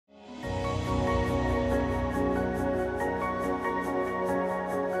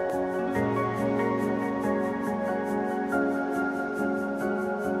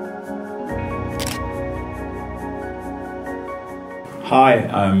Hi,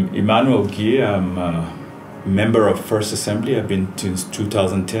 I'm Emmanuel Gye. I'm a member of First Assembly. I've been since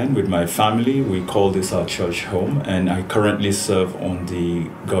 2010 with my family. We call this our church home, and I currently serve on the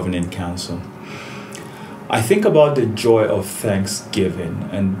governing council. I think about the joy of Thanksgiving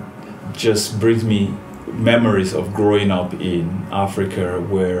and just brings me memories of growing up in Africa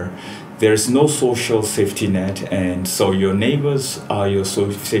where there is no social safety net, and so your neighbors are your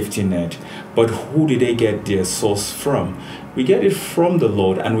safety net. But who do they get their source from? We get it from the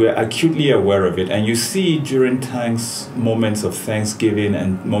Lord, and we're acutely aware of it. And you see during moments of thanksgiving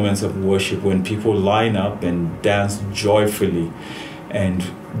and moments of worship when people line up and dance joyfully and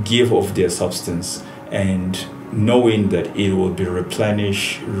give of their substance, and knowing that it will be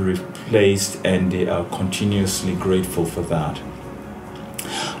replenished, replaced, and they are continuously grateful for that.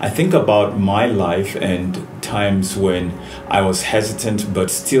 I think about my life and times when I was hesitant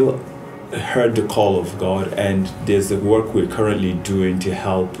but still heard the call of God, and there's the work we're currently doing to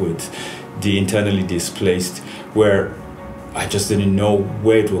help with the internally displaced, where I just didn't know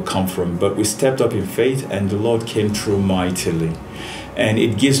where it will come from, but we stepped up in faith and the Lord came through mightily. And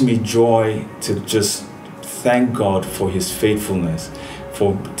it gives me joy to just thank God for His faithfulness,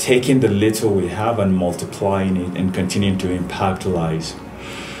 for taking the little we have and multiplying it and continuing to impact lives.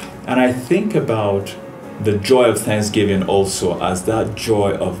 And I think about the joy of Thanksgiving also as that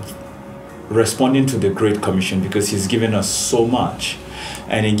joy of responding to the Great Commission, because He's given us so much.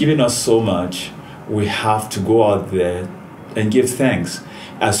 And in giving us so much, we have to go out there and give thanks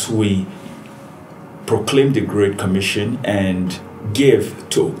as we proclaim the Great Commission and give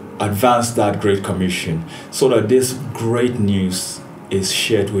to advance that Great Commission, so that this great news is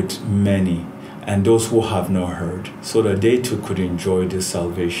shared with many and those who have not heard, so that they too could enjoy the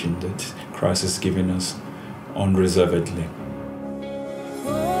salvation that Christ has given us unreservedly.